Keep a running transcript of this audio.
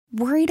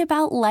Worried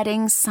about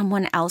letting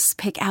someone else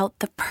pick out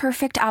the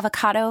perfect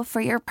avocado for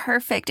your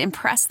perfect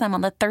impress them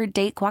on the third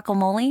date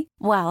guacamole?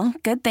 Well,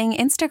 good thing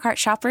Instacart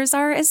shoppers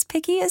are as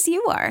picky as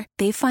you are.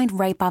 They find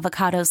ripe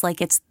avocados like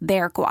it's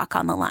their guac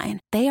on the line.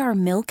 They are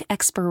milk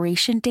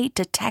expiration date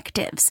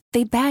detectives.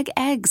 They bag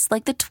eggs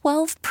like the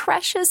 12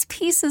 precious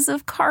pieces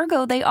of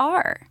cargo they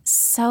are.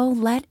 So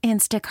let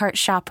Instacart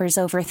shoppers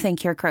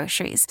overthink your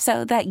groceries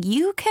so that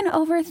you can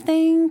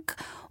overthink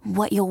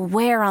what you'll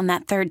wear on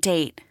that third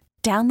date.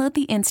 Download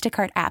the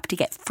Instacart app to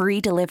get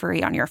free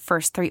delivery on your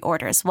first 3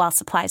 orders while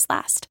supplies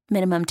last.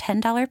 Minimum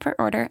 $10 per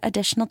order.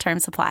 Additional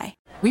terms apply.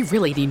 We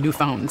really need new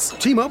phones.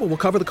 T-Mobile will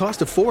cover the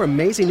cost of 4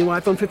 amazing new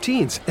iPhone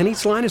 15s, and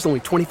each line is only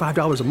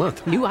 $25 a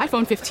month. New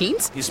iPhone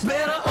 15s? It's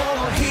better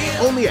over here.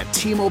 Only at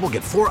T-Mobile,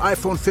 get 4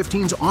 iPhone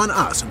 15s on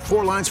us and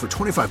 4 lines for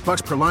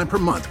 $25 per line per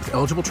month with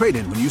eligible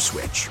trade-in when you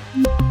switch.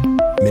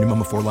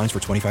 Minimum of 4 lines for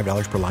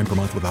 $25 per line per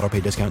month with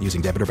autopay discount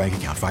using debit or bank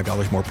account.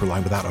 $5 more per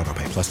line without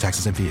autopay, plus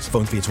taxes and fees.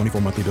 Phone fee at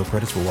 24 monthly bill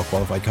credits for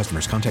well-qualified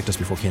customers. Contact us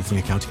before canceling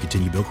account to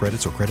continue bill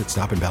credits or credit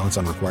stop and balance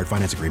on required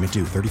finance agreement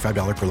due.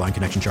 $35 per line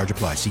connection charge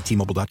applies. See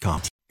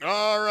T-Mobile.com.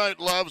 All right,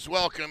 loves,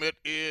 welcome. It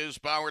is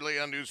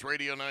Bauerle on News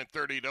Radio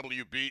 930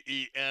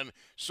 WBEN.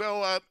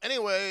 So,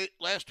 anyway,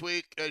 last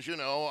week, as you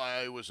know,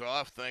 I was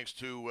off thanks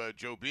to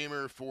Joe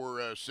Beamer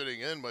for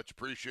sitting in. Much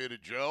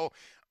appreciated, Joe.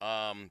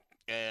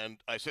 And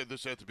I said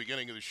this at the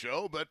beginning of the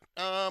show, but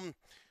a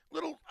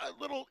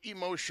little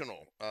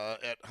emotional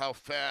at how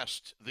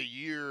fast the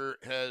year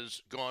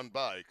has gone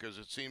by, because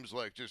it seems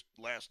like just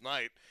last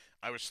night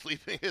I was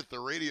sleeping at the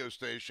radio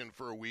station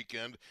for a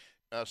weekend,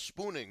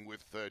 spooning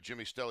with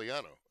Jimmy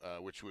Stelliano,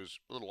 which was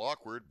a little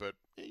awkward, but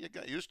you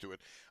got used to it.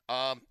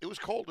 It was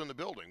cold in the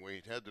building.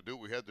 We had to do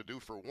what we had to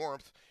do for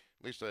warmth.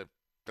 At least I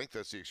think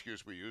that's the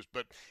excuse we used.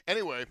 But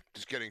anyway,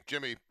 just kidding.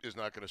 Jimmy is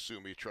not going to sue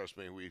me. Trust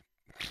me.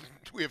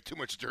 We have too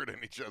much dirt on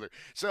each other.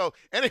 So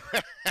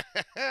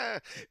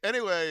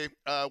anyway,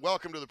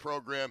 welcome to the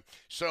program.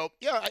 So,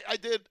 yeah, I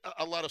did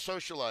a lot of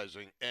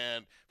socializing.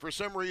 And for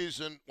some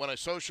reason, when I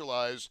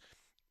socialize,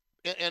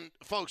 and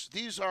folks,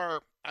 these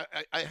are,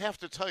 I have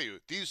to tell you,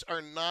 these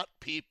are not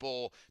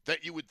people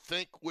that you would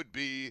think would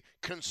be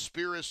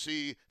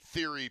conspiracy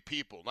theory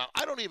people. Now,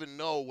 I don't even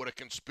know what a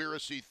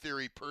conspiracy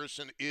theory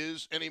person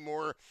is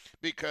anymore,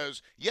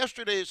 because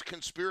yesterday's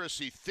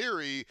conspiracy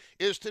theory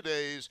is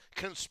today's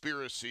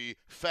conspiracy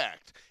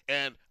fact.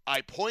 And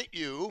I point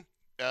you,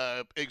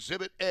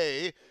 Exhibit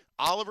A,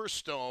 Oliver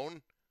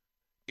Stone.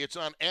 It's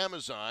on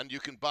Amazon.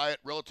 You can buy it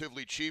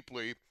relatively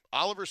cheaply.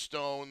 Oliver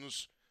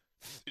Stone's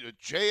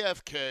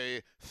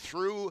JFK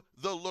Through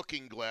the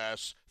Looking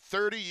Glass,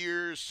 30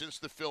 years since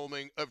the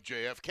filming of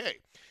JFK.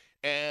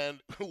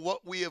 And what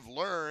we have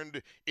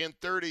learned in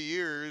 30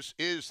 years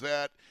is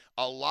that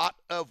a lot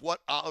of what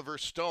Oliver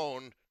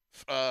Stone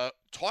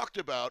talked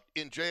about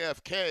in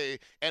JFK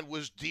and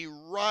was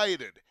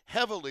derided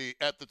heavily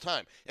at the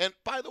time. And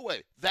by the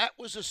way, that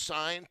was a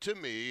sign to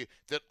me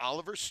that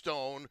Oliver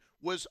Stone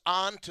was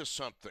onto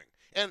something.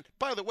 And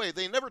by the way,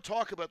 they never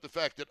talk about the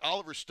fact that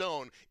Oliver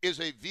Stone is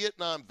a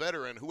Vietnam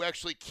veteran who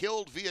actually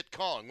killed Viet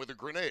Cong with a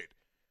grenade.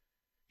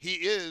 He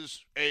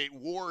is a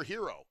war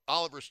hero,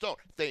 Oliver Stone.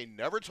 They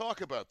never talk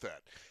about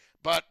that.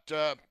 But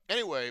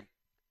anyway,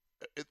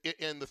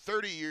 in the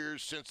 30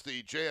 years since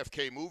the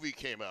JFK movie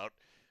came out,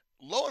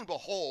 lo and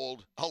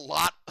behold, a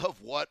lot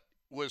of what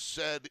was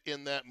said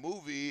in that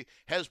movie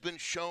has been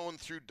shown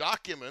through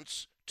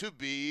documents to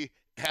be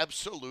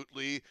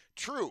absolutely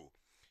true.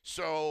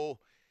 So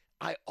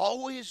I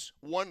always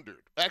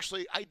wondered,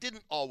 actually, I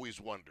didn't always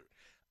wonder.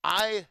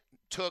 I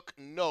took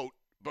note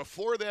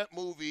before that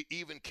movie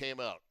even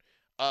came out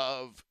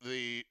of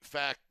the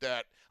fact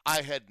that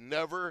I had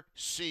never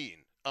seen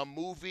a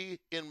movie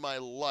in my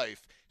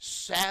life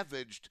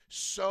savaged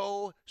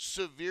so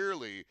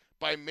severely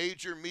by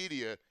major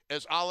media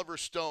as Oliver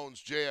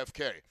Stone's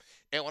JFK.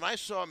 And when I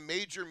saw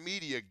major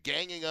media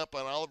ganging up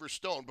on Oliver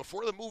Stone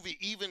before the movie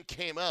even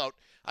came out,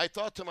 I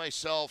thought to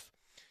myself,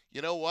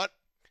 you know what?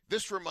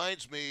 This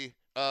reminds me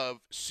of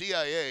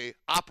CIA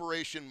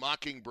Operation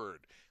Mockingbird.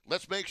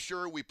 Let's make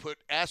sure we put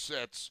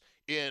assets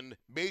in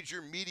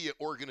major media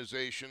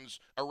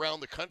organizations around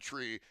the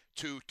country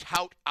to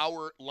tout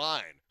our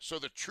line so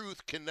the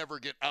truth can never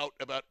get out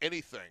about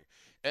anything.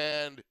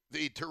 And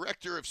the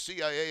director of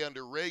CIA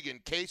under Reagan,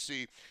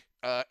 Casey,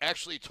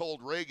 actually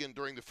told Reagan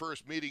during the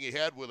first meeting he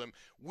had with him,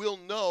 we'll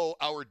know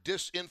our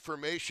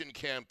disinformation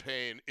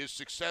campaign is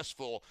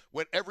successful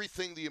when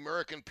everything the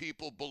American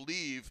people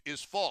believe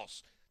is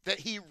false.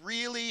 That he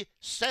really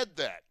said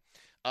that.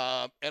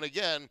 And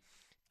again,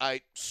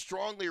 I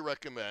strongly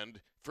recommend,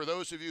 for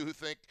those of you who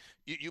think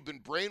you've been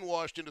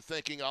brainwashed into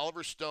thinking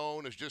Oliver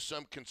Stone is just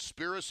some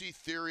conspiracy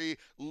theory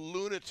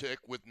lunatic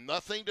with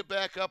nothing to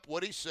back up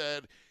what he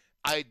said,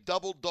 I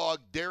double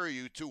dog dare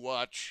you to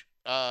watch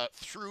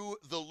Through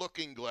the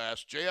Looking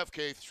Glass,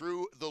 JFK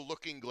Through the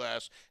Looking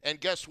Glass. And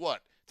guess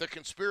what? The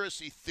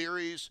conspiracy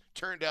theories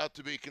turned out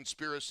to be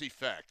conspiracy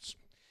facts.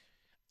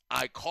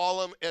 I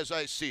call them as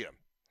I see them.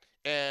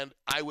 And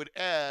I would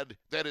add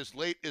that as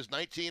late as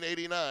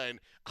 1989,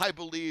 I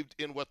believed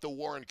in what the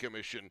Warren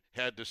Commission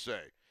had to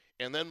say.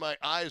 And then my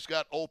eyes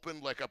got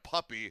opened like a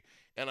puppy,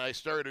 and I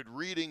started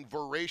reading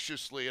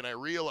voraciously, and I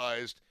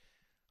realized,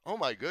 oh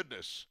my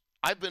goodness,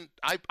 I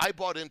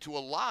bought into a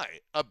lie,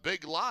 a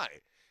big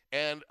lie.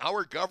 And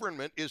our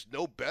government is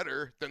no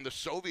better than the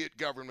Soviet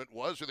government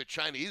was or the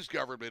Chinese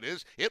government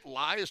is. It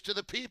lies to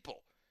the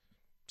people.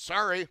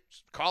 Sorry,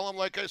 call them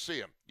like I see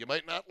them. You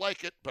might not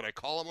like it, but I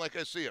call them like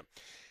I see them.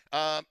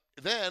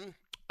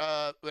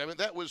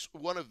 That was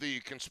one of the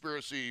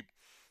conspiracy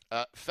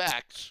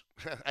facts.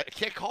 I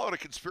can't call it a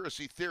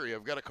conspiracy theory.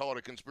 I've got to call it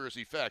a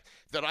conspiracy fact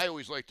that I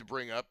always like to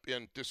bring up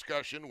in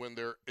discussion when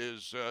there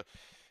is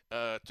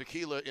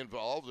tequila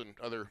involved and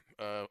other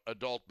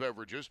adult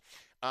beverages.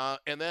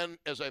 And then,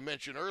 as I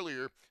mentioned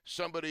earlier,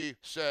 somebody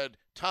said,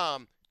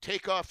 Tom,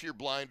 take off your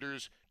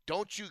blinders.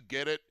 Don't you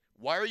get it?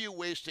 Why are you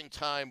wasting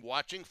time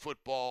watching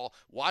football,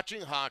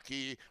 watching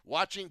hockey,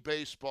 watching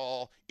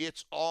baseball?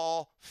 It's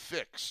all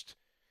fixed.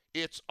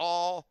 It's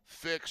all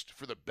fixed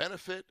for the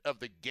benefit of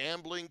the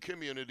gambling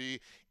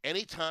community.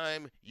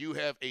 Anytime you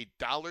have a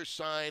dollar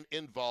sign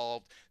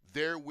involved,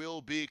 there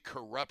will be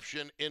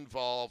corruption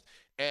involved.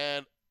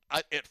 And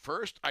at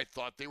first, I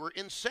thought they were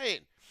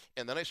insane.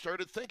 And then I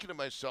started thinking to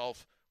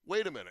myself,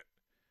 wait a minute.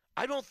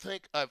 I don't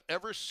think I've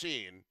ever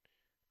seen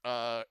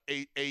a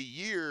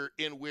year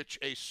in which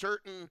a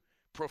certain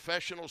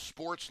professional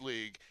sports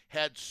league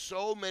had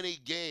so many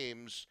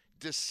games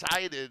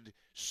decided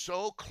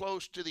so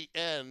close to the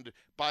end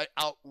by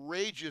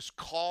outrageous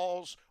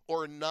calls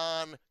or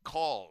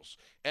non-calls.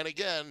 And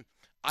again,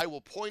 I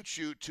will point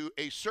you to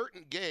a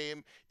certain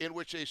game in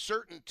which a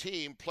certain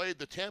team played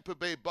the Tampa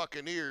Bay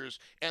Buccaneers,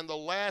 and the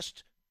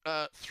last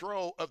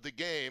throw of the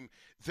game,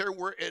 there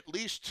were at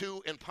least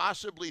 2 and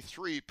possibly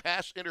 3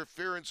 pass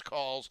interference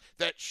calls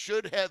that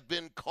should have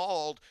been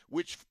called,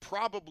 which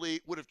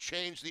probably would have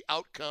changed the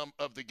outcome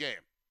of the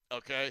game,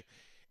 okay?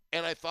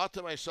 And I thought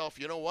to myself,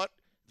 you know what?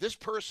 This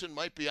person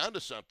might be onto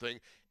something,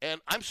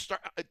 and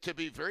to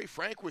be very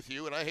frank with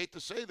you, and I hate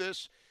to say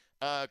this,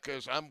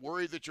 because I'm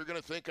worried that you're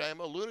going to think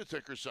I'm a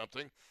lunatic or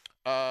something,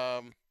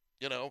 but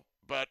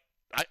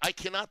I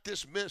cannot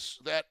dismiss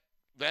that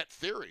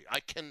theory. I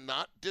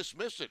cannot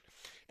dismiss it.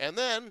 And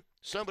then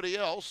somebody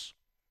else,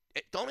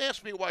 don't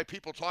ask me why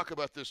people talk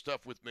about this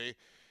stuff with me.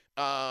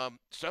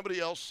 Somebody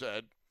else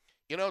said,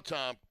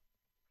 Tom,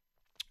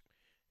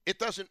 it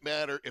doesn't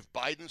matter if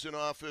Biden's in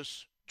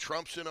office,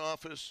 Trump's in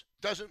office,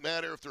 doesn't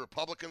matter if the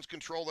Republicans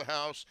control the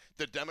House,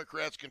 the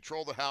Democrats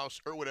control the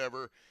House, or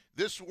whatever.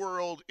 This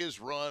world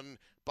is run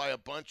by a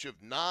bunch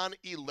of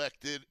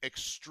non-elected,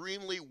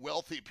 extremely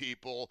wealthy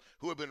people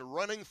who have been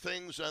running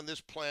things on this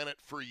planet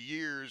for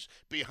years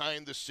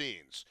behind the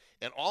scenes.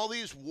 And all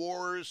these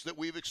wars that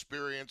we've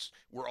experienced,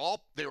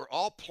 they were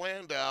all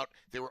planned out.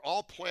 They were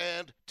all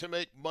planned to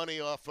make money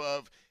off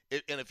of.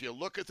 And if you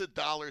look at the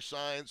dollar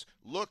signs,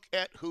 look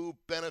at who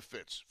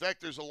benefits. In fact,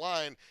 there's a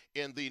line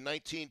in the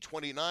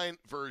 1929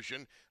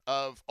 version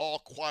of All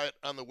Quiet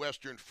on the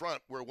Western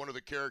Front where one of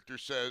the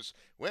characters says,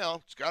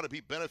 well, it's got to be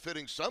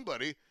benefiting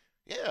somebody.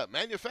 Yeah,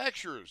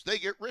 manufacturers, they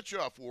get rich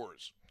off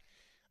wars.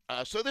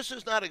 So this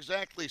is not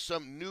exactly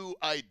some new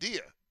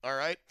idea, all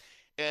right?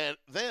 And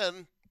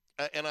then,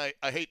 and I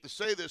hate to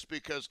say this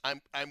because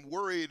I'm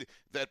worried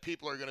that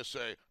people are going to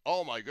say,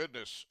 oh my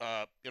goodness,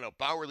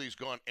 Bauerle's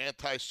gone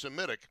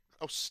anti-Semitic.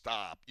 Oh,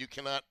 stop. You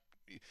cannot,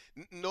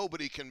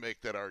 nobody can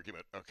make that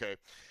argument, okay?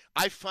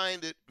 I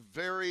find it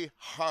very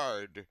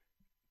hard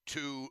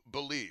to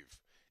believe.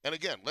 And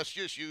again, let's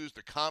just use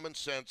the common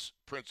sense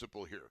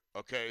principle here,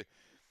 okay?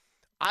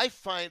 I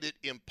find it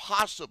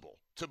impossible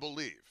to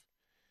believe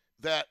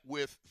that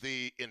with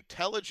the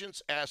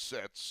intelligence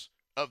assets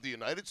of the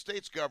United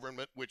States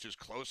government, which is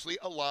closely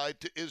allied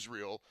to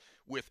Israel,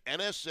 with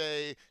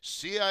NSA,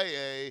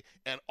 CIA,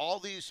 and all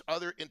these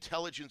other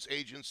intelligence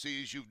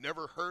agencies you've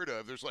never heard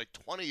of, there's like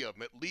 20 of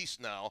them at least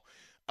now,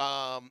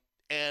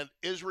 and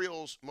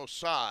Israel's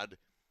Mossad,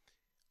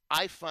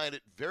 I find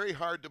it very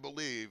hard to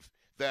believe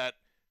that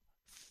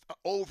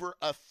over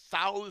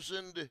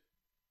 1,000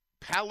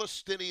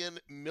 Palestinian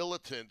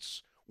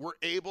militants were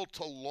able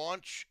to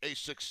launch a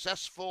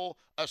successful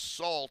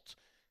assault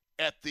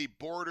at the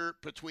border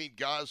between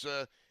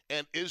Gaza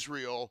and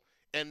Israel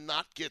and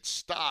not get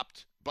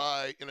stopped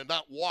by,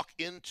 not walk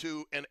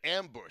into an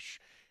ambush.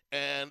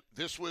 And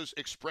this was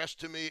expressed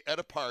to me at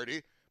a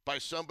party by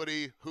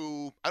somebody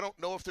who, I don't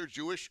know if they're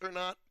Jewish or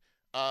not,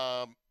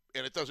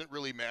 and it doesn't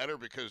really matter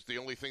because the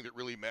only thing that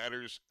really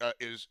matters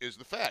is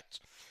the facts.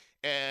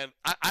 And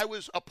I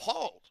was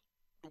appalled.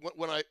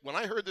 When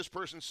I heard this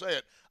person say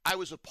it, I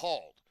was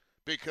appalled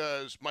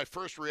because my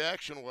first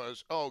reaction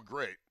was, oh,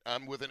 great,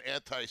 I'm with an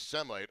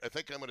anti-Semite. I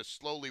think I'm going to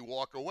slowly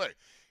walk away.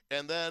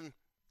 And then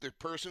the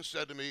person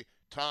said to me,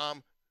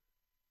 Tom,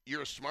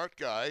 you're a smart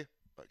guy.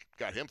 I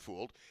got him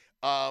fooled.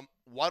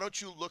 Why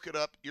don't you look it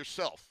up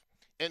yourself?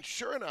 And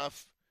sure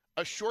enough,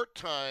 a short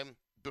time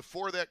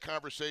before that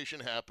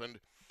conversation happened,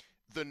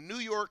 the New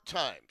York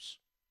Times,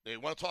 they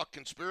want to talk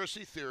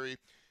conspiracy theory,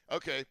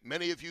 Okay,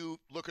 many of you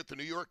look at the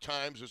New York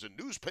Times as a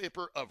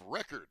newspaper of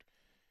record.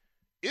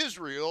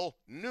 Israel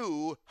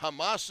knew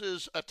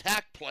Hamas's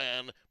attack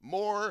plan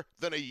more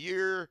than a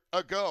year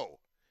ago.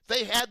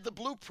 They had the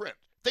blueprint.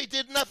 They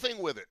did nothing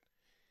with it.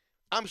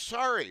 I'm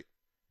sorry,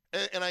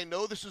 and I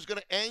know this is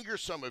going to anger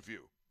some of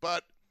you,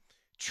 but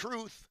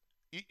truth,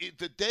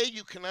 the day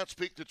you cannot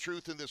speak the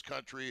truth in this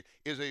country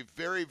is a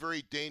very,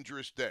 very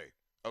dangerous day,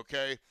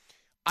 okay?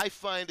 I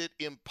find it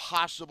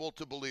impossible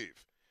to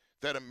believe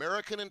that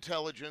American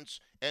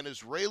intelligence and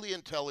Israeli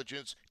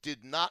intelligence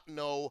did not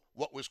know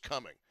what was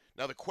coming.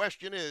 Now, the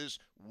question is,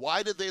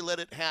 why did they let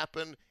it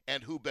happen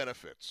and who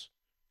benefits?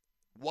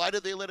 Why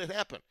did they let it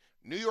happen?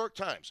 New York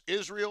Times,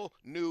 Israel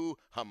knew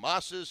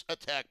Hamas's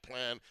attack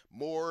plan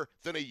more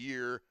than a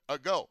year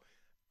ago.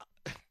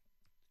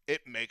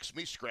 It makes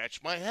me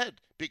scratch my head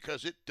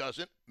because it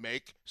doesn't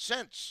make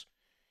sense.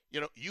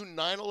 You know, you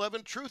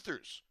 9/11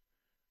 truthers,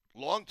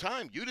 long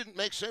time, you didn't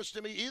make sense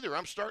to me either.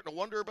 I'm starting to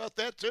wonder about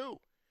that too.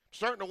 I'm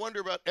starting to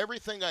wonder about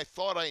everything I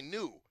thought I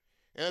knew.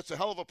 And it's a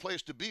hell of a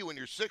place to be when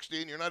you're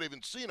 60 and you're not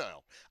even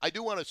senile. I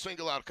do want to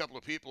single out a couple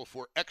of people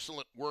for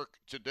excellent work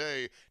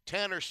today.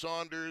 Tanner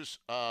Saunders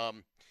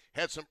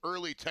had some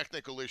early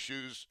technical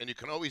issues, and you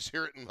can always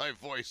hear it in my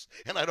voice,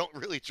 and I don't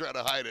really try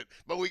to hide it.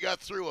 But we got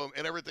through them,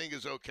 and everything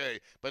is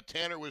okay. But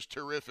Tanner was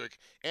terrific,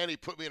 and he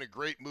put me in a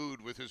great mood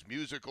with his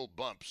musical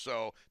bump.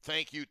 So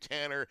thank you,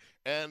 Tanner.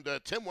 And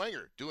Tim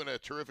Wenger doing a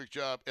terrific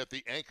job at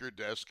the anchor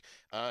desk.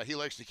 He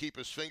likes to keep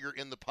his finger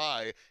in the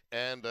pie,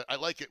 and I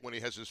like it when he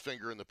has his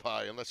finger in the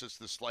pie, unless it's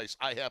the slice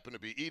I happen to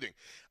be eating.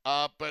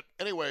 But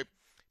anyway,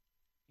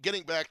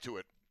 getting back to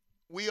it,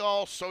 we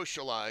all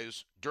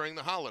socialize during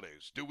the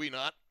holidays, do we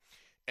not?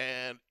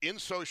 And in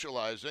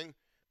socializing,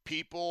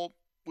 people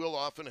will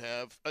often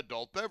have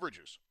adult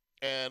beverages.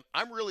 And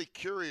I'm really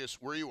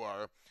curious where you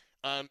are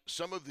on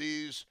some of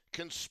these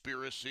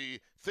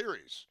conspiracy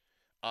theories.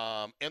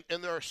 And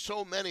there are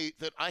so many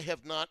that I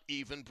have not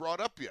even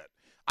brought up yet.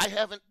 I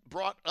haven't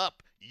brought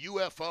up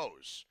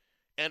UFOs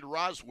and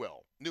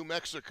Roswell, New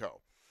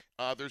Mexico.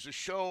 There's a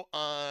show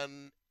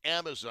on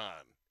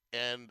Amazon,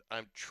 and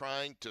I'm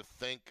trying to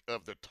think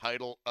of the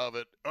title of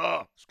it.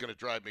 Oh, it's going to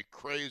drive me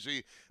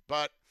crazy.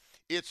 But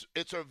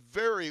it's a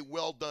very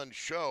well done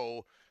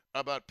show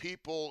about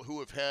people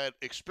who have had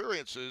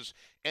experiences,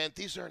 and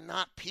these are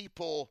not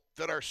people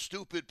that are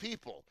stupid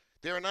people.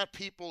 They are not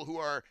people who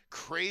are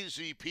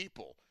crazy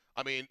people.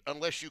 I mean,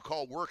 unless you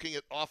call working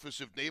at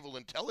Office of Naval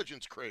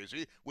Intelligence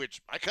crazy,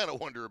 which I kind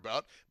of wonder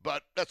about,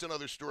 but that's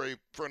another story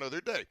for another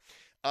day.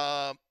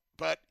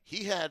 But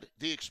he had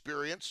the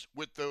experience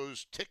with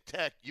those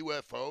Tic-Tac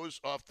UFOs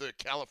off the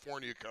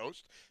California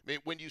coast. I mean,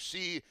 when you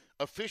see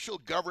official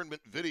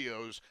government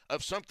videos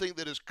of something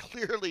that is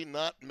clearly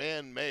not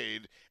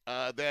man-made,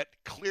 that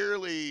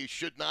clearly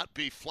should not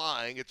be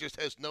flying, it just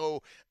has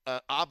no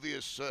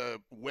obvious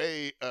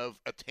way of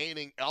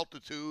attaining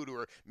altitude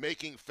or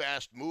making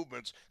fast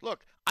movements.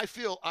 Look, I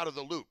feel out of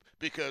the loop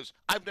because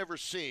I've never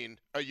seen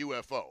a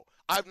UFO.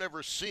 I've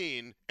never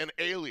seen an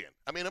alien.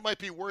 I mean, it might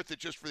be worth it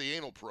just for the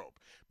anal probe.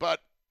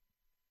 But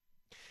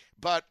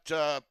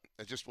I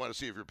just want to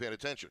see if you're paying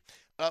attention.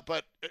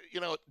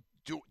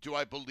 Do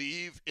I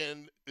believe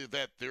in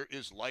that there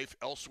is life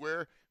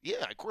elsewhere?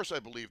 Yeah, of course I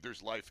believe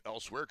there's life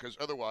elsewhere, because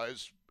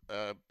otherwise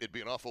it'd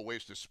be an awful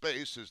waste of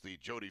space, as the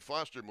Jodie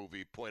Foster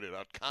movie pointed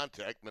out,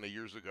 Contact, many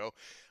years ago.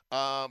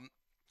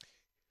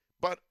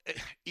 But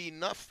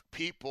enough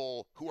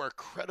people who are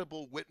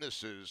credible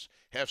witnesses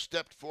have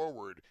stepped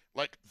forward,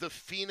 like the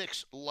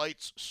Phoenix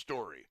Lights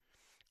story.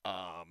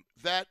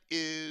 That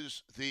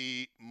is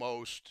the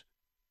most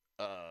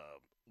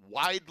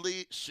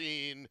widely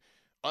seen,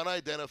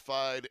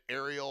 unidentified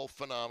aerial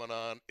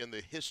phenomenon in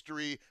the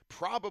history,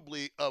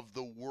 probably of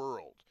the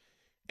world.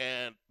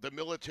 And the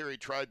military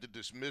tried to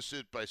dismiss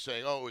it by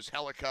saying, oh, it was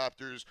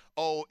helicopters.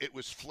 Oh, it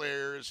was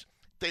flares.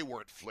 They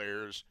weren't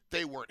flares.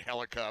 They weren't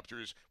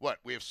helicopters. What,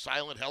 we have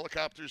silent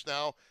helicopters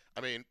now?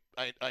 I mean,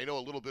 I know a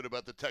little bit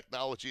about the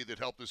technology that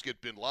helped us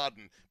get bin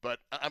Laden, but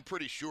I'm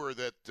pretty sure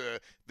that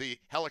the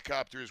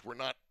helicopters were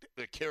not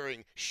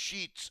carrying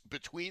sheets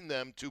between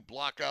them to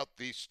block out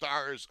the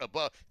stars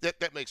above.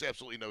 That makes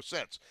absolutely no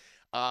sense.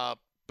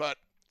 But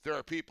there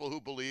are people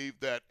who believe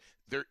that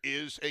there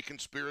is a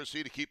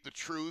conspiracy to keep the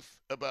truth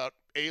about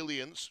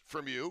aliens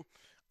from you.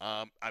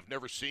 I've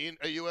never seen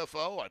a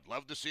UFO. I'd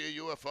love to see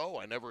a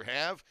UFO. I never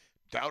have.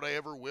 Doubt I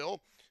ever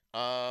will.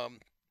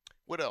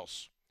 What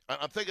else?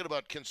 I'm thinking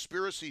about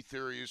conspiracy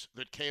theories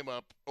that came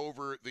up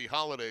over the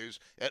holidays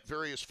at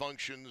various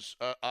functions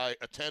I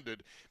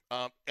attended.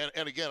 And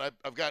again,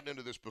 I've gotten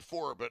into this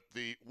before, but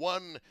the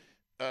one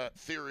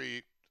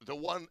theory, the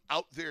one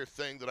out there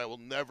thing that I will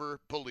never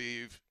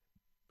believe,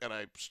 and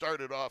I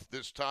started off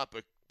this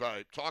topic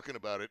by talking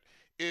about it,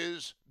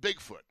 is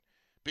Bigfoot.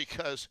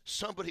 Because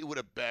somebody would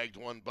have bagged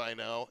one by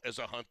now as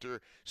a hunter.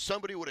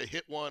 Somebody would have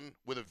hit one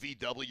with a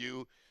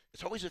VW.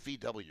 It's always a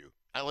VW.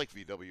 I like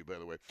VW, by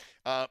the way.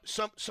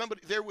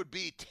 Somebody, there would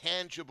be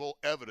tangible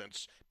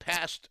evidence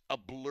past a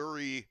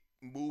blurry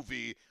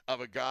movie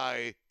of a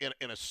guy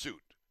in a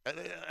suit.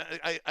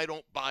 I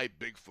don't buy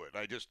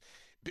Bigfoot.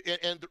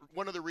 And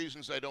one of the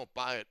reasons I don't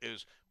buy it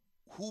is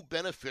who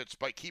benefits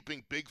by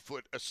keeping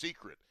Bigfoot a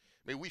secret?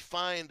 I mean, we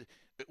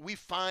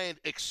find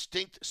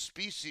extinct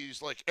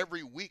species like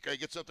every week. I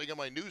get something on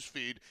my news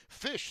feed.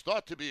 Fish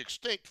thought to be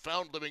extinct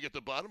found living at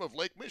the bottom of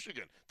Lake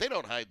Michigan. They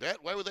don't hide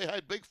that. Why would they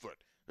hide Bigfoot?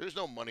 There's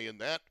no money in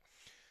that.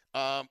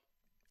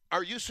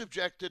 Are you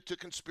subjected to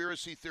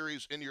conspiracy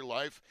theories in your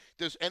life?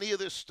 Does any of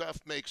this stuff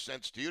make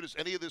sense to you? Does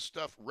any of this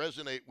stuff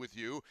resonate with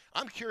you?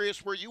 I'm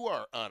curious where you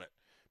are on it,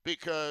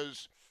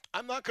 because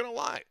I'm not going to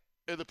lie.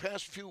 In the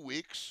past few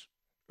weeks,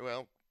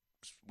 well,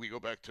 we go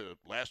back to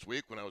last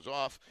week when I was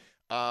off,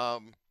 I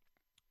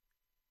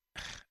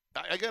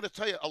got to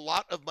tell you, a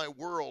lot of my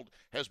world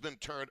has been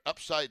turned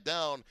upside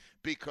down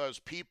because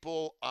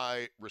people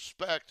I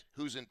respect,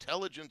 whose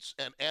intelligence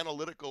and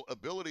analytical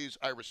abilities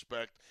I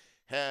respect,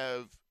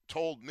 have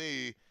told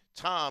me,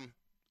 Tom,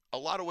 a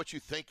lot of what you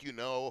think you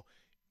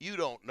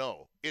don't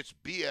know. It's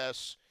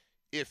BS.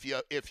 If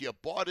you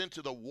bought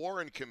into the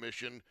Warren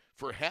Commission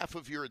for half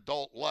of your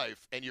adult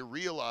life and you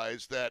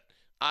realize that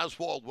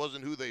Oswald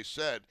wasn't who they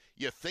said,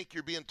 you think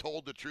you're being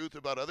told the truth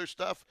about other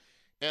stuff?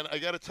 And I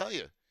got to tell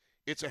you,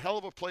 it's a hell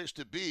of a place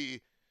to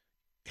be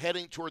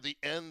heading toward the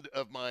end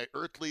of my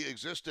earthly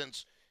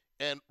existence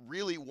and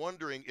really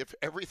wondering if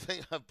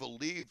everything I've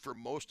believed for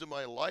most of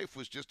my life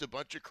was just a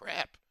bunch of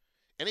crap.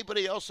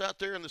 Anybody else out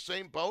there in the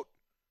same boat?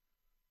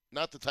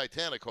 Not the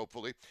Titanic,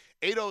 hopefully.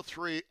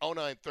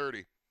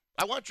 803-0930.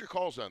 I want your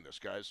calls on this,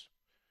 guys.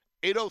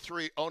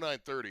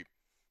 803-0930,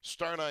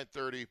 star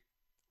 930,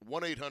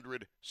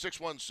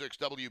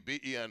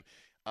 1-800-616-WBEN.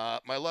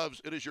 My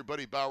loves, it is your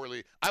buddy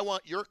Bauerle. I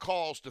want your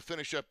calls to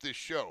finish up this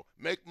show.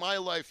 Make my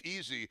life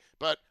easy,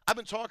 but I've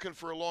been talking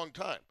for a long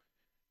time,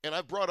 and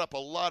I've brought up a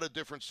lot of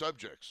different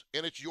subjects,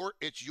 and it's your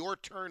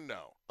turn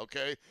now,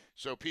 okay?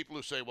 So people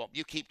who say, well,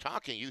 you keep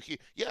talking,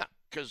 yeah,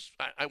 because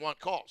I want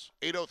calls.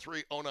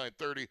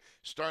 803-0930,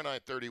 star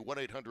 930,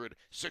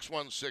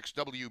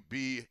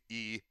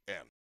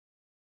 1-800-616-WBEN.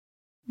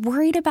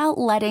 Worried about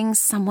letting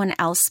someone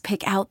else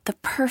pick out the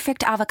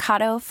perfect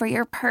avocado for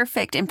your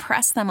perfect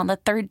impress them on the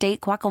third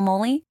date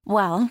guacamole?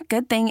 Well,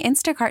 good thing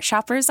Instacart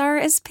shoppers are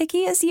as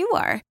picky as you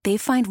are. They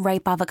find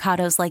ripe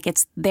avocados like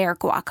it's their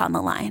guac on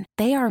the line.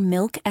 They are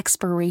milk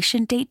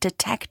expiration date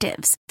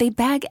detectives. They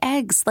bag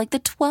eggs like the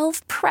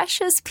 12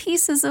 precious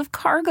pieces of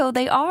cargo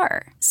they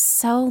are.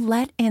 So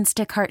let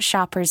Instacart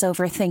shoppers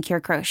overthink your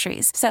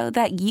groceries so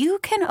that you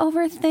can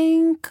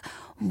overthink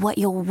what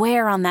you'll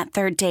wear on that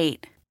third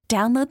date.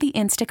 Download the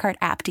Instacart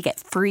app to get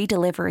free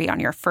delivery on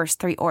your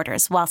first 3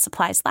 orders while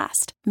supplies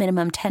last.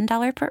 Minimum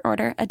 $10 per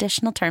order.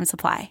 Additional terms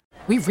apply.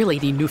 We really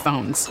need new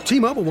phones.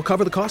 T-Mobile will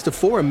cover the cost of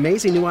 4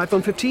 amazing new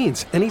iPhone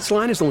 15s, and each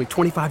line is only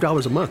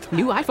 $25 a month.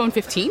 New iPhone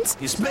 15s?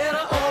 It's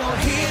better over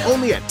here.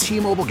 Only at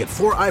T-Mobile, get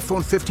 4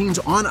 iPhone 15s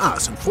on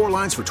us and 4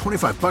 lines for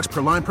 $25 per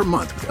line per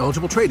month with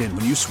eligible trade-in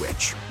when you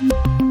switch.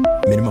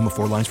 Minimum of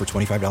 4 lines for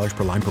 $25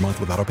 per line per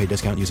month with autopay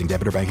discount using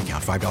debit or bank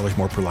account. $5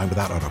 more per line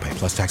without autopay,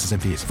 plus taxes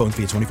and fees. Phone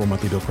fee at 24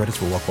 monthly bill credits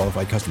for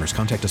well-qualified customers.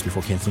 Contact us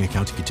before canceling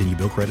account to continue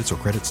bill credits or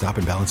credit stop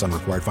and balance on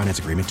required finance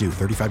agreement due.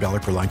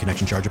 $35 per line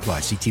connection charge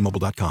applies. See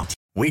T-Mobile.com.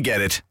 We get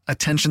it.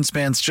 Attention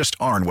spans just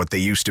aren't what they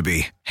used to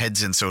be.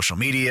 Heads in social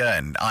media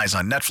and eyes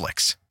on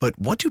Netflix. But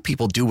what do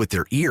people do with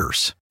their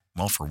ears?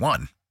 Well, for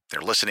one,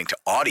 they're listening to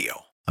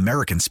audio.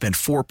 Americans spend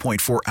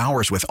 4.4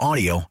 hours with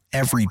audio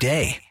every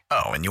day.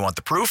 Oh, and you want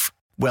the proof?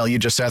 Well, you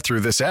just sat through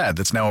this ad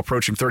that's now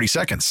approaching 30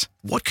 seconds.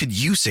 What could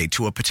you say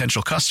to a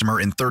potential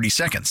customer in 30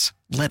 seconds?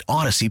 Let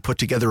Odyssey put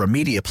together a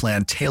media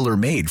plan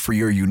tailor-made for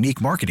your unique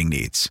marketing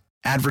needs.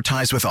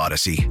 Advertise with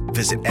Odyssey.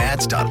 Visit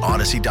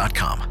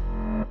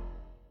ads.odyssey.com.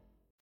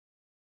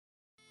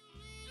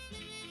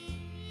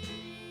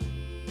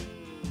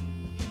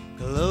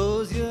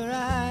 Close your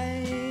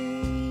eyes,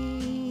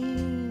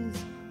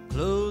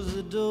 close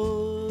the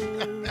door.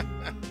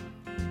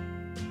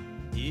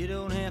 You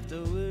don't have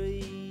to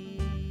worry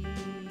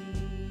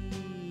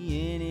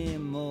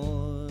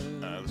anymore.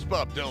 This is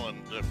Bob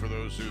Dylan, for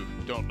those who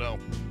don't know.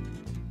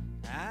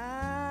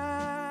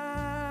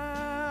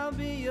 I'll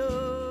be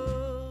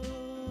your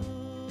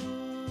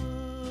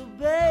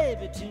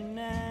baby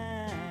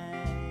tonight.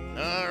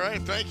 All right,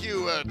 thank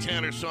you,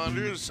 Tanner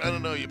Saunders. I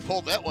don't know, you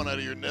pulled that one out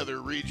of your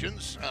nether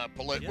regions.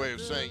 Polite way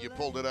of saying you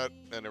pulled it out.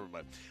 Never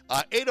mind.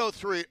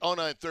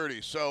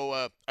 803-0930.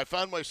 So I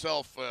found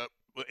myself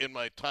in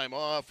my time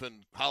off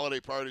and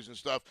holiday parties and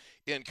stuff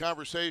in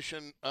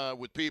conversation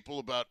with people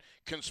about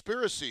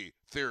conspiracy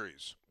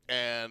theories.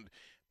 And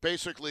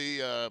basically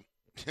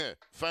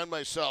found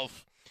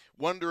myself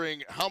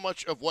wondering how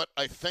much of what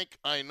I think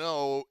I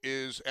know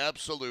is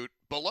absolute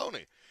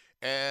baloney.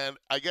 And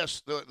I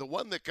guess the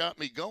one that got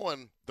me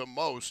going the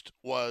most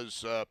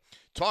was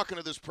talking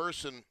to this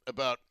person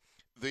about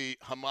the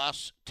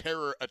Hamas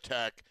terror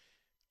attack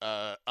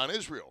on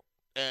Israel.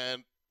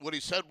 And what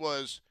he said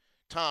was,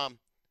 Tom,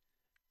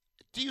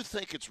 do you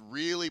think it's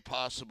really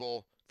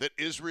possible that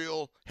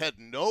Israel had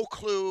no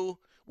clue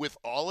with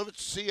all of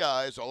its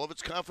CIs, all of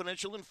its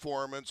confidential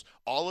informants,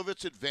 all of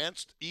its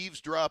advanced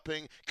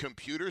eavesdropping,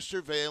 computer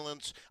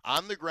surveillance,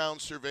 on-the-ground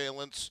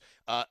surveillance,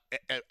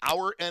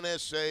 our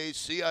NSA,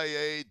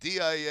 CIA,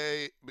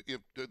 DIA,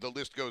 the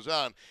list goes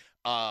on,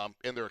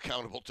 and they're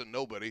accountable to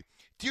nobody.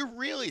 Do you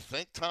really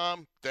think,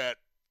 Tom, that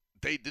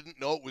they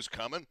didn't know it was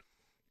coming?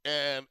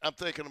 And I'm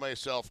thinking to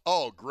myself,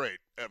 oh, great.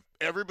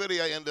 Everybody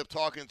I end up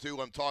talking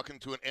to, I'm talking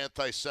to an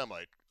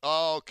anti-Semite.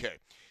 Okay.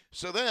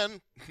 So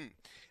then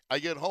I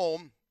get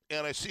home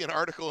and I see an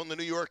article in the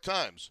New York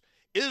Times.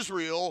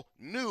 Israel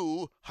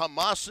knew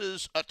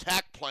Hamas's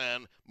attack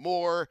plan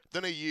more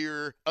than a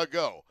year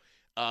ago.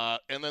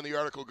 And then the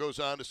article goes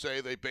on to say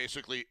they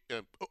basically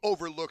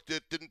overlooked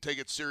it, didn't take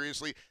it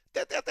seriously.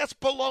 That's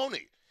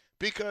baloney.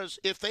 Because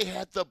if they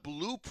had the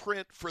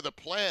blueprint for the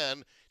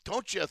plan,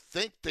 don't you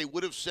think they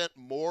would have sent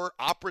more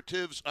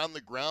operatives on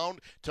the ground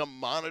to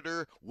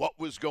monitor what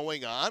was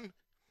going on?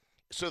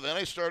 So then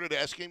I started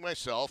asking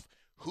myself,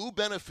 who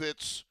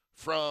benefits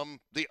from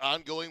the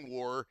ongoing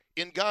war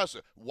in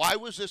Gaza? Why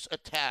was this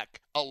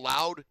attack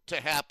allowed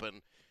to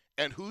happen?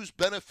 And who's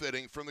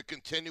benefiting from the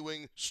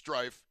continuing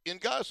strife in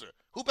Gaza?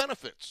 Who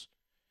benefits?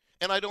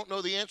 And I don't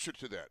know the answer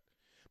to that.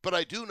 But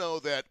I do know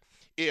that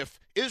if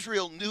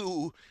Israel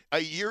knew a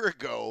year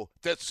ago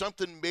that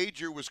something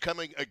major was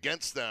coming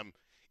against them,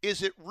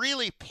 is it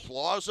really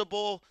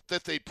plausible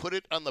that they put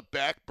it on the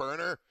back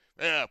burner?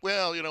 Yeah,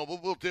 well,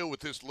 we'll deal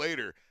with this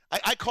later.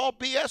 I call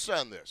BS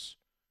on this.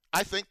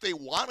 I think they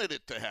wanted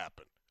it to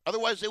happen.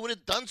 Otherwise, they would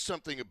have done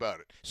something about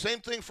it. Same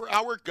thing for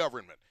our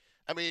government.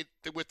 I mean,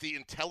 with the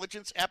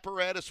intelligence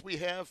apparatus we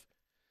have,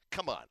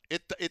 come on.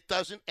 It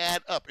doesn't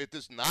add up. It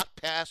does not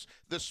pass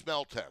the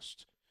smell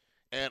test.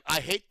 And I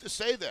hate to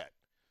say that.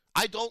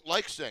 I don't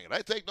like saying it.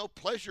 I take no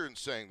pleasure in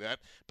saying that.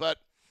 But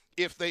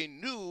if they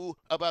knew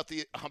about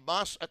the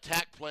Hamas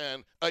attack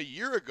plan a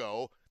year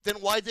ago, then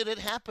why did it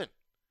happen?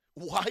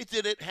 Why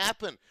did it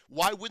happen?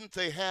 Why wouldn't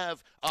they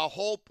have a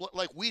whole,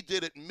 like we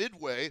did at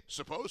Midway,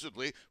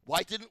 supposedly,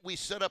 why didn't we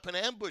set up an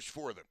ambush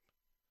for them?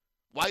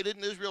 Why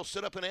didn't Israel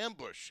set up an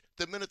ambush?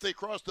 The minute they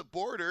cross the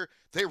border,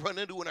 they run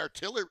into an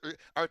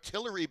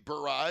artillery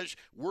barrage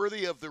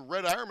worthy of the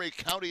Red Army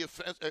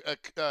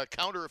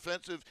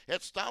counteroffensive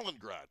at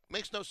Stalingrad.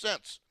 Makes no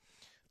sense.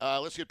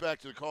 Let's get back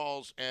to the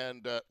calls.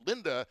 And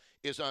Linda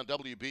is on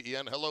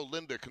WBEN. Hello,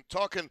 Linda.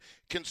 Talking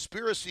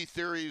conspiracy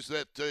theories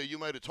that you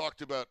might have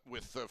talked about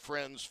with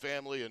friends,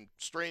 family, and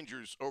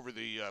strangers over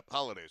the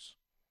holidays.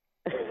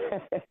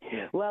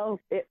 Well,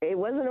 it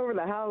wasn't over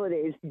the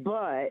holidays,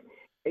 but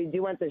do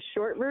you want the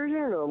short version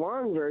or the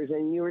long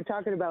version? You were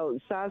talking about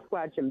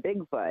Sasquatch and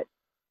Bigfoot,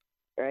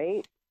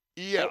 right?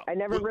 Yeah. I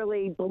never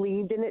really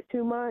believed in it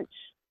too much.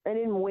 I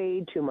didn't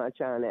weigh too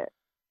much on it.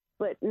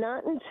 But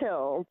not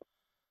until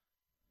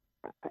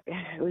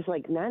it was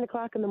like 9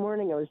 o'clock in the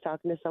morning, I was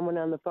talking to someone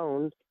on the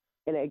phone,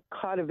 and I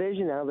caught a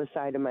vision out of the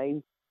side of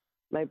my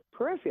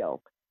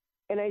peripheral.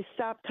 And I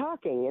stopped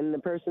talking, and the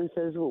person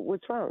says, well,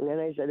 what's wrong?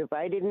 And I said, if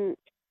I didn't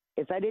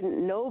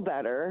know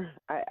better,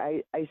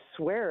 I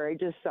swear I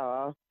just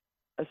saw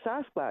a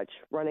Sasquatch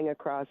running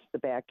across the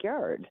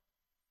backyard.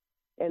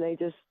 And I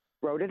just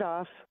wrote it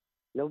off.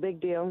 No big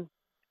deal.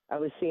 I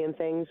was seeing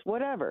things,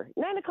 whatever.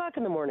 9 o'clock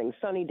in the morning,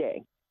 sunny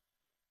day.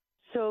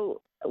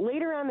 So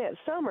later on that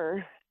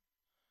summer,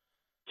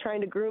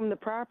 trying to groom the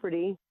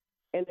property,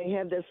 and they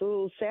had this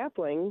little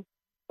sapling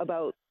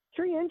about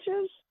 3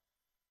 inches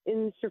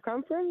in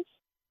circumference,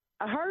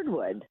 a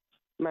hardwood,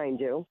 mind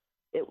you.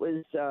 It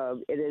is a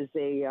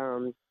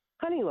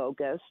honey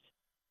locust,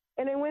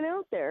 and I went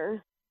out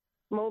there,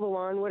 mow the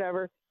lawn,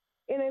 whatever,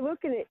 and I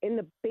look at it, in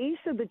the base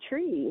of the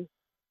tree,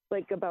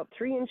 like about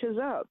 3 inches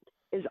up,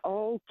 is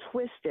all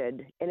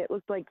twisted, and it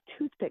looked like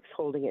toothpicks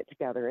holding it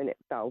together, and it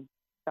fell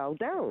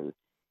down.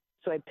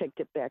 So I picked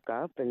it back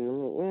up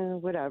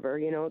and whatever,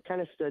 it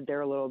kind of stood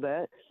there a little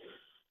bit.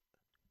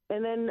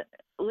 And then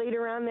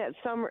later on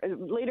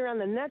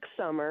the next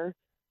summer,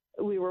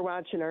 we were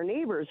watching our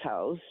neighbor's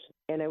house,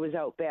 and I was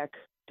out back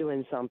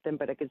doing something,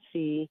 but I could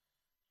see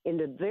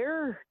into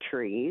their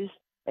trees,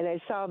 and I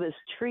saw this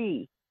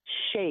tree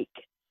shake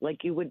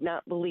like you would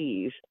not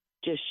believe,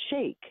 just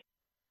shake.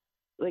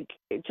 Like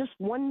just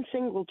one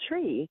single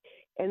tree,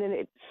 and then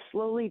it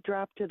slowly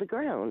dropped to the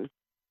ground.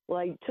 Well,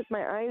 I took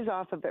my eyes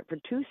off of it for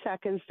 2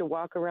 seconds to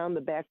walk around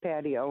the back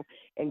patio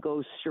and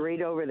go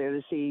straight over there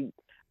to see.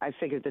 I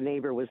figured the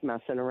neighbor was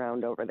messing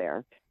around over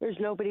there. There's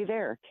nobody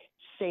there.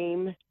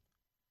 Same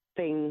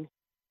thing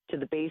to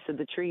the base of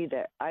the tree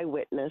that I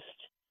witnessed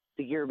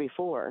the year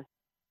before.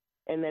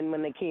 And then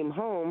when they came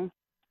home,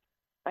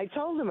 I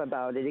told him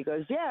about it. He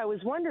goes, yeah, I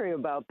was wondering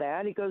about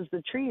that. He goes,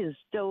 the tree is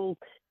still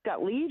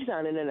got leaves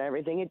on it and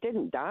everything. It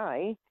didn't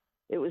die.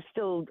 It was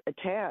still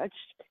attached.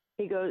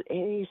 He goes,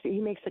 and he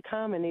makes a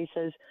comment. He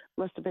says,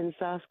 must have been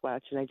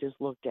Sasquatch. And I just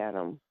looked at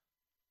him.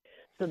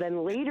 So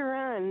then later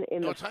on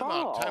in the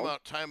fall.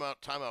 Time out.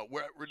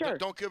 Sure.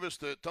 Don't give us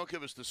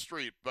the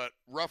street, but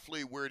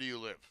roughly where do you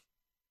live?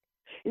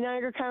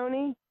 Niagara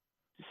County,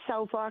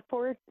 South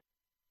Lockport.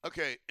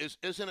 Okay,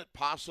 isn't it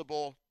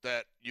possible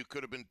that you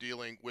could have been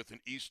dealing with an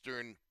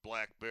eastern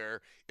black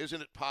bear?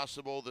 Isn't it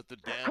possible that the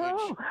damage?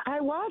 Oh, I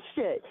watched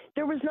it.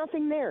 There was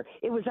nothing there.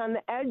 It was on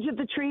the edge of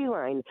the tree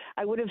line.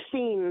 I would have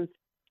seen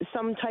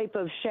some type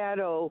of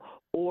shadow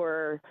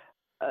or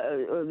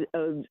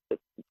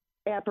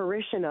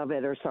apparition of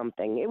it or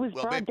something. It was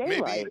Well, broad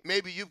daylight.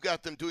 maybe you've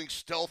got them doing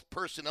stealth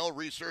personnel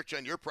research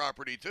on your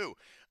property too.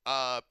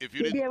 If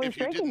you Maybe I was if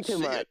you drinking didn't too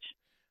see much. it,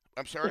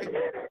 I'm sorry.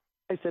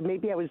 I said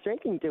maybe I was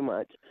drinking too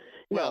much.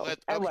 Well, No,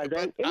 I wasn't.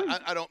 but It was,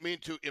 I don't mean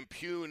to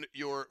impugn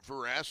your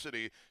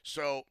veracity.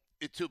 So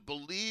to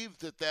believe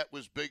that that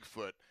was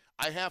Bigfoot,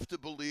 I have to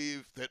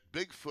believe that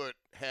Bigfoot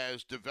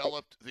has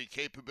developed the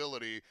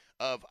capability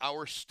of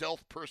our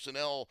stealth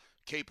personnel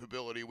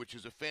capability, which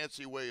is a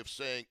fancy way of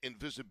saying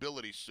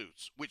invisibility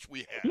suits, which we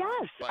have.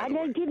 yes, by and the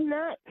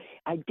way.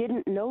 I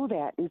didn't know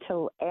that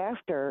until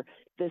after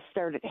this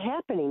started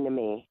happening to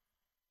me.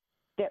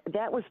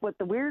 That was what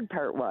the weird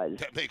part was.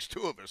 That makes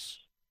two of us.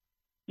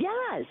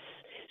 Yes.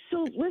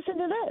 So listen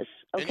to this.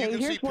 And you Okay, can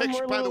here's see one pictures.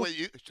 more By the little.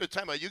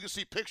 way, you can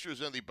see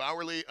pictures on the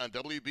Bauerle on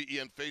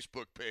WBEN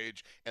Facebook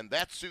page, and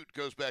that suit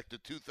goes back to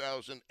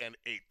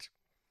 2008.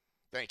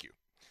 Thank you.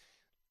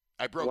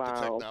 I broke the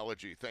Wow.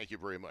 technology. Thank you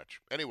very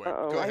much. Anyway,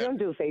 Uh-oh, go I ahead. don't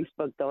do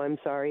Facebook though. I'm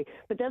sorry,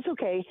 but that's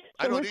okay.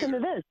 I So don't listen either.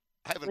 to this.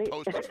 I haven't Wait.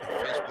 posted to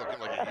Facebook in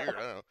like a year.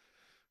 I don't know.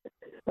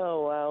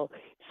 Oh wow.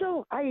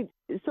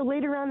 So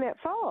later on that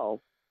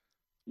fall,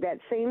 that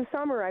same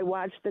summer, I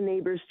watched the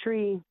neighbor's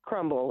tree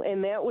crumble,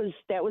 and that was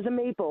a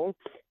maple,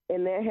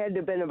 and that had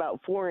to have been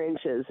about 4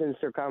 inches in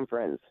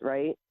circumference,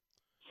 right?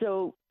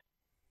 So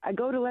I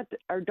go to let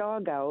our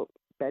dog out,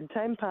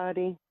 bedtime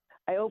potty.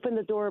 I opened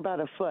the door about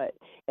a foot,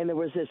 and there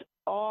was this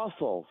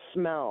awful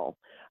smell.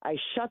 I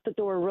shut the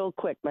door real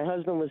quick. My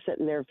husband was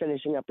sitting there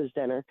finishing up his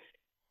dinner,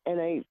 and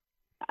I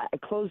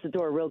closed the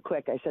door real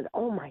quick. I said,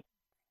 "Oh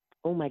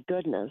my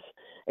goodness."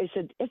 I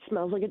said, "It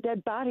smells like a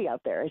dead body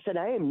out there." I said,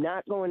 "I am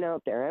not going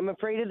out there. I'm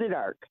afraid of the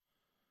dark.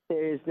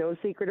 There is no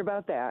secret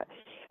about that."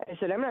 I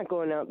said, "I'm not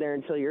going out there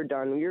until you're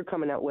done. You're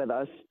coming out with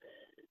us."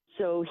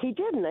 So he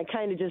did, and I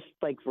kind of just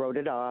wrote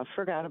it off,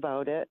 forgot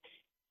about it.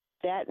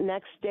 That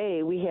next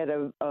day, we had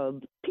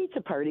a pizza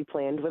party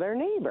planned with our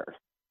neighbor.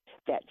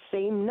 That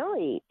same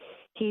night,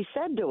 he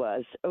said to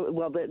us,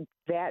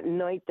 that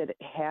night that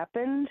it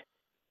happened,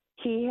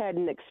 he had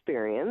an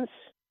experience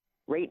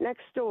right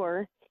next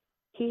door.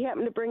 He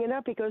happened to bring it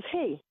up. He goes,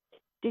 "Hey,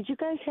 did you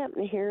guys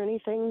happen to hear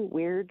anything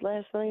weird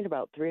last night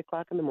about 3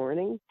 o'clock in the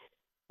morning?"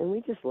 And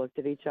we just looked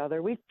at each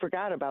other. We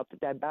forgot about the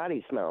dead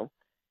body smell.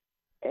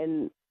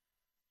 And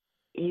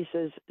he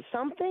says,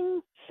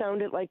 something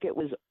sounded like it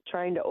was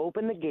trying to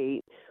open the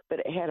gate, but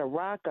it had a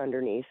rock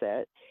underneath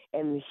it.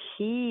 And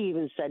he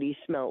even said he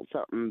smelled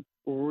something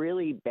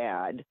really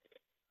bad.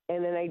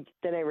 And then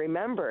I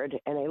remembered,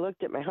 and I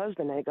looked at my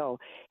husband, and I go,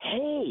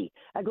 "Hey,"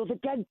 I go, "the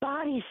dead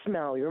body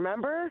smell, you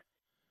remember?"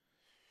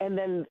 And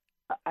then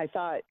I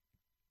thought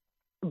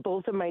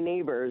both of my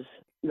neighbors,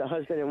 the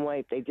husband and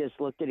wife, they just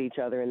looked at each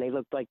other, and they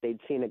looked like they'd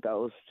seen a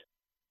ghost.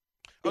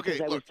 Because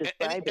Okay, I was look,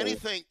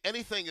 describing.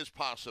 anything is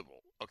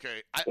possible. Okay,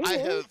 It I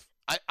is.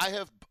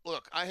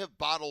 have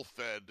bottle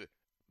fed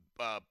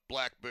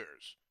black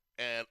bears,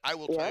 and I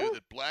will Yeah? tell you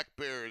that black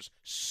bears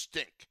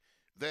stink.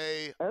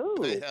 They Oh.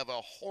 they have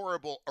a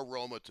horrible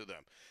aroma to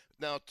them.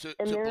 Now to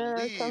And there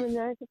are some in believe,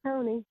 Niagara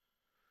County.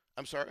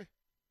 I'm sorry.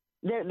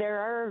 There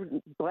are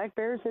black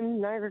bears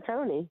in Niagara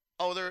County.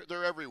 Oh,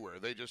 they're everywhere.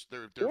 They're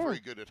Yeah. very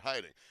good at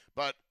hiding.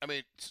 But I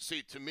mean,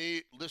 see, to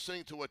me,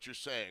 listening to what you're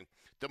saying,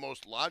 the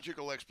most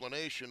logical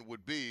explanation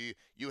would be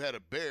you had a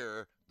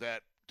bear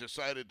that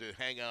decided to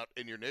hang out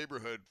in your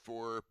neighborhood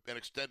for an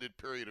extended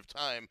period of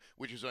time,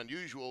 which is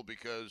unusual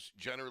because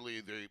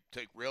generally they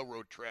take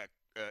railroad track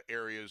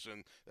areas,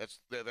 and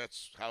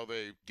that's how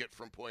they get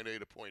from point A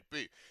to point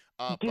B.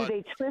 Do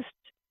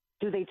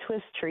But they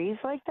twist trees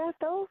like that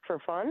though for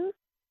fun?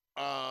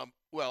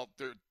 well,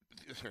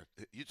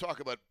 you talk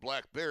about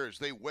black bears,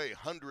 they weigh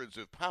hundreds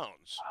of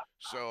pounds.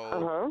 So,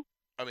 Uh-huh.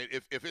 I mean,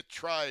 if it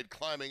tried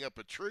climbing up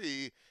a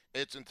tree,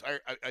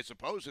 I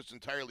suppose it's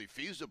entirely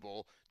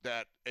feasible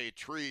that a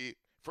tree,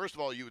 first of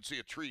all, you would see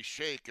a tree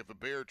shake if a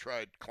bear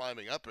tried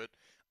climbing up it.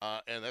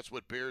 And that's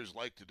what bears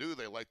like to do.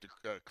 They like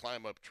to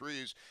climb up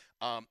trees.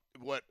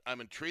 What I'm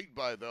intrigued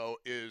by, though,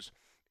 is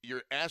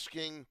you're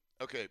asking,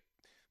 okay,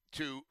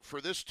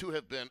 for this to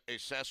have been a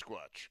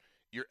Sasquatch,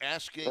 you're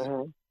asking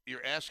Uh-huh.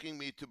 you're asking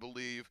me to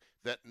believe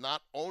that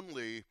not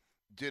only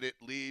did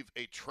it leave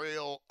a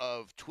trail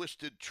of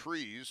twisted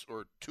trees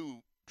or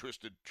two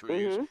twisted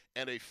trees Mhm.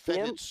 and a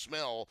fetid Yep.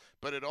 smell,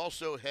 but it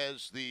also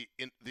has the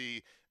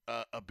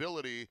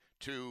ability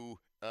to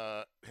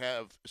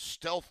have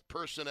stealth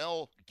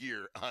personnel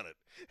gear on it,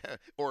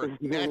 or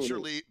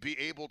naturally be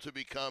able to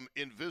become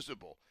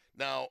invisible.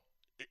 Now,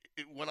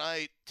 when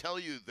I tell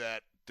you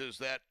that, does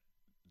that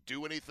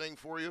do anything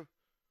for you?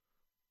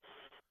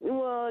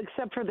 Well,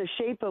 except for the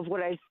shape of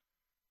what I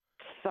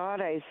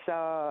thought I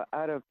saw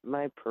out of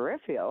my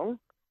peripheral,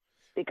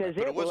 because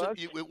But it looked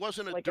it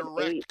wasn't a like an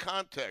direct eight.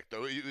 contact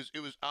though.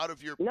 It was out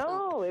of your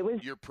No, it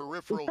was your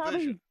peripheral probably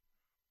vision.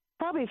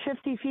 probably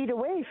 50 feet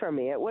away from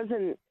me. It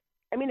wasn't.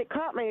 I mean, it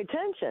caught my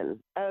attention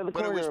out of the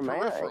But it corner was of my eye.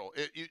 peripheral.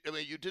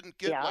 You didn't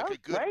get like a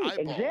good right,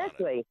 eyeball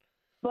exactly.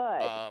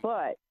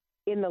 But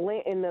in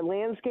the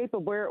landscape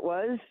of where it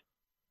was,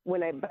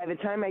 by the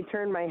time I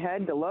turned my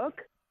head to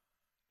look,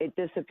 it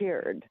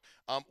disappeared.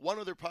 One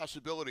other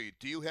possibility: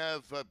 do you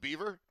have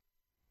beaver?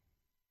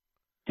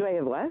 Do I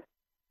have what?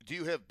 Do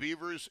you have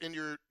beavers in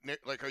your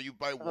are you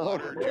by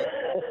water?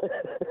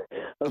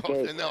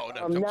 Okay. Oh, no,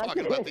 I'm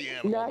talking about the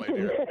animal, my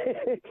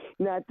dear.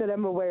 Not that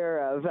I'm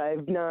aware of.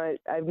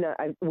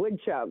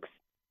 Woodchucks.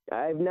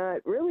 I've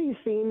not really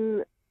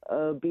seen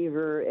a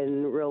beaver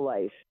in real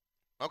life.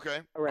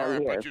 Okay. Around all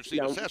right, here. But you've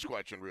seen a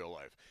Sasquatch in real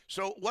life.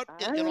 So what,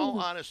 in all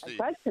honesty,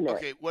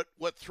 okay,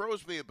 what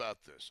throws me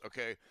about this,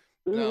 okay,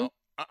 now,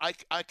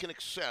 I can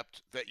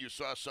accept that you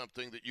saw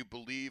something that you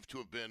believe to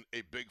have been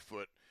a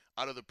Bigfoot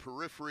out of the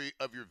periphery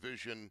of your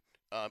vision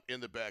in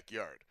the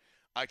backyard.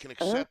 I can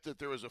accept that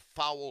there was a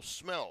foul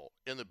smell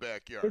in the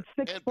backyard.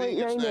 It's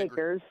 6.9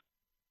 acres.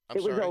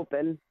 It was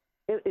open.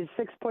 It's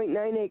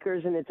 6.9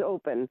 acres, and it's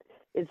open.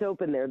 It's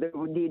open there.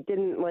 You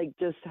didn't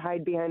just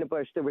hide behind a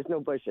bush. There was no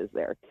bushes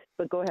there.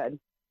 But go ahead.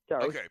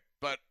 Sorry. Okay,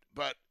 but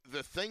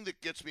the thing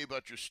that gets me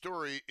about your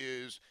story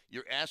is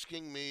you're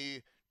asking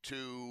me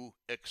to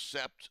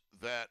accept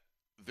that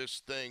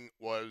this thing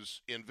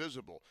was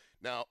invisible.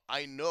 Now,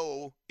 I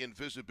know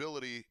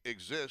invisibility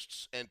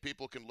exists, and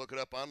people can look it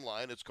up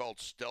online. It's called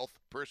stealth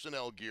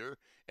personnel gear,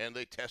 and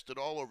they test it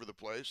all over the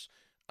place.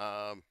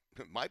 My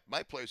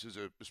place is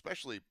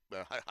especially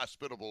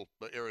hospitable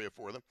area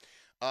for them.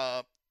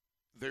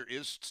 There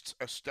is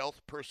a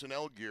stealth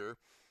personnel gear,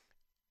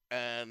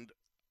 and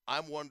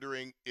I'm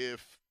wondering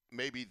if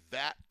maybe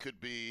that could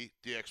be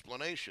the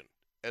explanation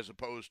as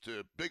opposed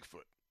to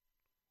Bigfoot.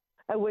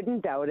 I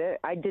wouldn't doubt it.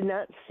 I did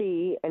not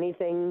see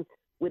anything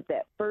with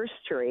that first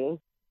tree.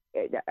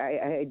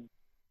 I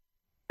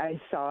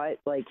saw it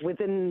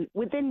within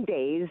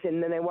days,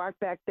 and then I walked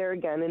back there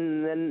again,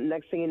 and then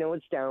next thing you know,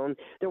 it's down.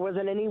 There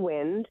wasn't any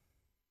wind.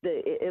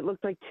 It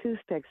looked like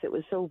toothpicks. It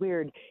was so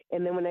weird.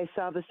 And then when I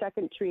saw the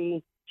second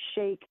tree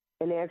shake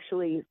and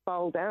actually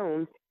fall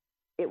down,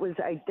 it was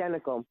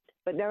identical.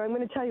 But now I'm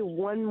going to tell you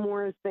one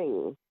more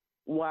thing,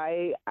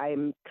 why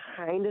I'm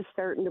kind of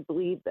starting to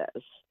believe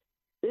this.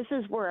 This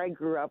is where I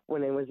grew up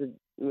when I was,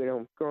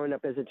 growing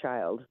up as a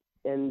child.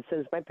 And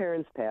since my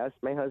parents passed,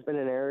 my husband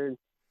and I are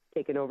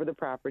taking over the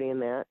property and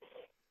that.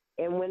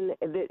 And when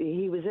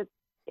he was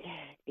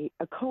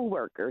a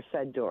coworker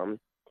said to him,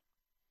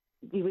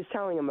 he was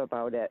telling him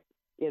about it,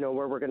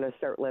 where we're going to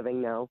start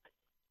living now.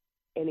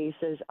 And he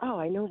says, "Oh,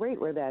 I know right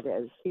where that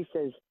is." He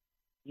says,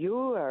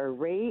 "You are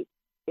right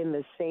in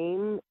the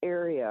same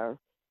area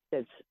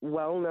that's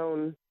well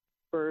known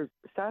for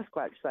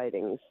Sasquatch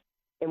sightings."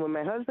 And when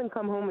my husband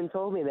come home and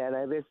told me that,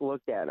 I just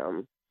looked at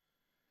him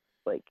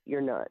like,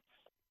 "You're nuts."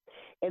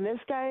 And this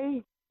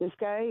guy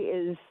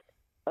is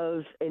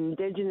of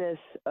indigenous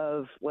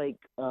of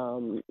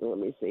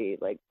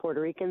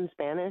Puerto Rican,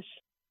 Spanish.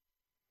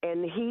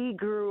 And he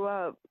grew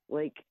up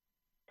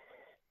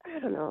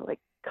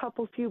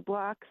country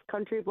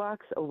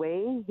blocks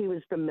away. He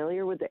was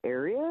familiar with the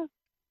area.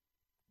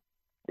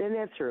 Then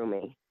that threw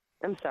me.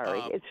 I'm sorry.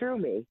 It threw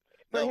me.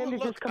 For him to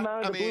just come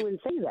out of the blue and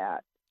say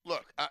that.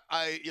 Look,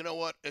 you know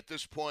what? At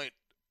this point,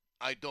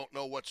 I don't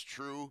know what's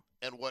true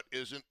and what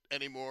isn't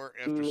anymore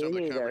after some of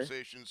the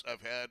conversations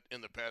I've had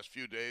in the past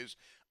few days.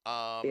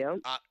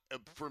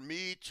 For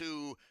me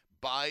to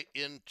buy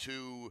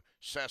into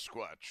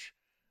Sasquatch,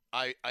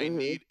 I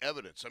need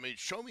evidence. I mean,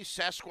 show me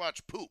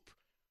Sasquatch poop.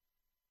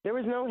 There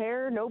was no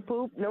hair, no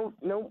poop, no.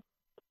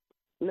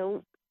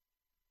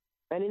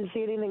 I didn't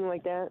see anything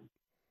like that.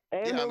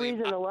 I have no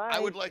reason to lie.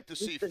 I would like to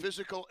see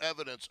physical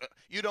evidence.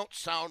 You don't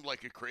sound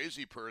like a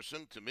crazy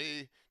person to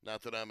me.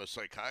 Not that I'm a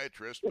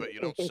psychiatrist, but you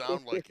don't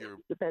sound like you're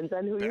depends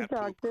on who you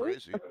talk to.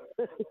 Crazy.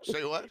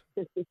 Say what?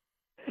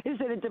 He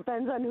said it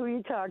depends on who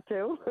you talk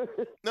to.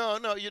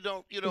 No, you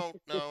don't.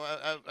 No,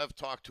 I've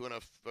talked to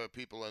enough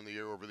people in the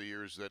air over the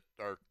years that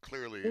are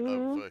clearly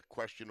of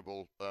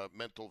questionable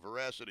mental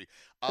veracity.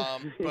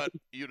 But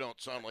you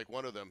don't sound like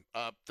one of them.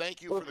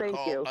 Thank you for the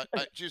call. You.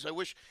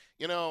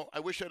 I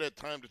wish I'd had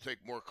time to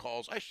take more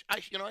calls. I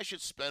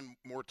should spend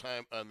more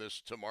time on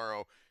this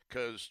tomorrow.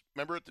 Because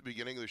remember at the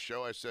beginning of the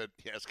show, I said,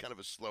 it's kind of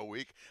a slow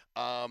week.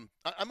 I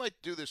might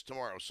do this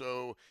tomorrow.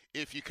 So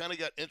if you kind of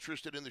got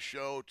interested in the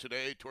show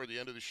today, toward the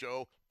end of the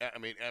show,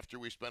 after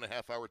we spent a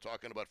half hour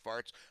talking about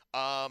farts,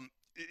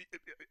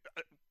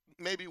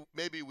 maybe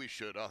we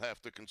should. I'll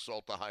have to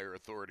consult a higher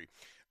authority.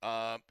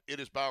 It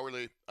is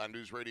Bauerle on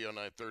News Radio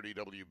 930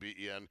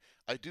 WBEN.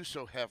 I do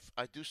so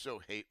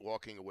hate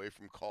walking away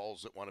from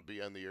calls that want to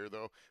be on the air,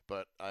 though,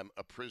 but I'm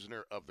a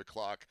prisoner of the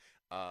clock.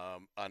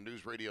 On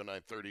News Radio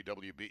 930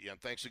 WBEN.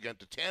 Thanks again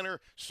to Tanner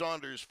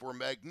Saunders for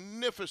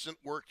magnificent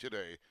work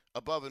today,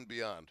 above and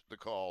beyond the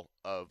call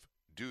of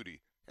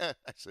duty. I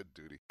said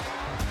duty.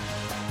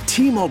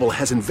 T-Mobile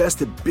has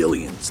invested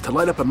billions to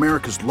light up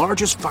America's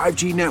largest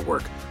 5G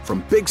network,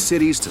 from big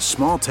cities to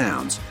small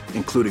towns,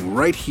 including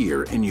right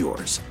here in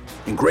yours.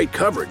 And great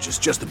coverage is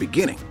just the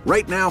beginning.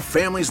 Right now,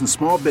 families and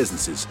small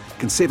businesses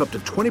can save up to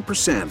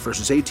 20%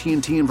 versus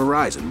AT&T and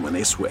Verizon when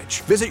they switch.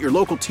 Visit your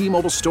local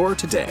T-Mobile store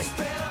today.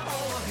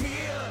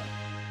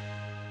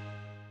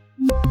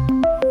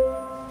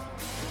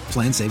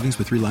 Plan savings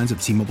with 3 lines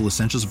of T-Mobile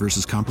Essentials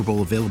versus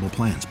comparable available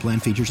plans. Plan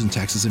features and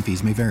taxes and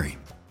fees may vary.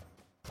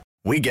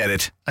 We get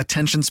it.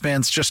 Attention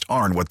spans just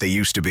aren't what they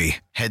used to be.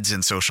 Heads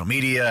in social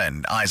media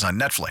and eyes on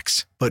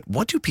Netflix. But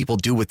what do people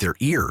do with their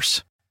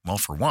ears? Well,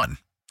 for one,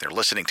 they're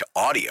listening to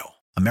audio.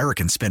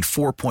 Americans spend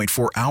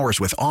 4.4 hours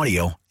with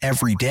audio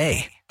every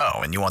day. Oh,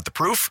 and you want the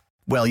proof?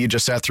 Well, you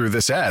just sat through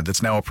this ad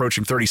that's now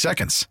approaching 30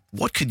 seconds.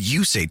 What could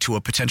you say to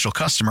a potential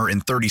customer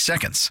in 30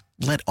 seconds?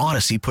 Let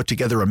Odyssey put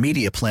together a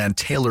media plan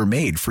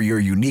tailor-made for your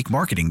unique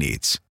marketing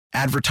needs.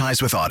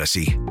 Advertise with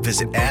Odyssey.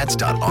 Visit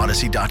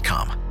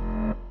ads.odyssey.com.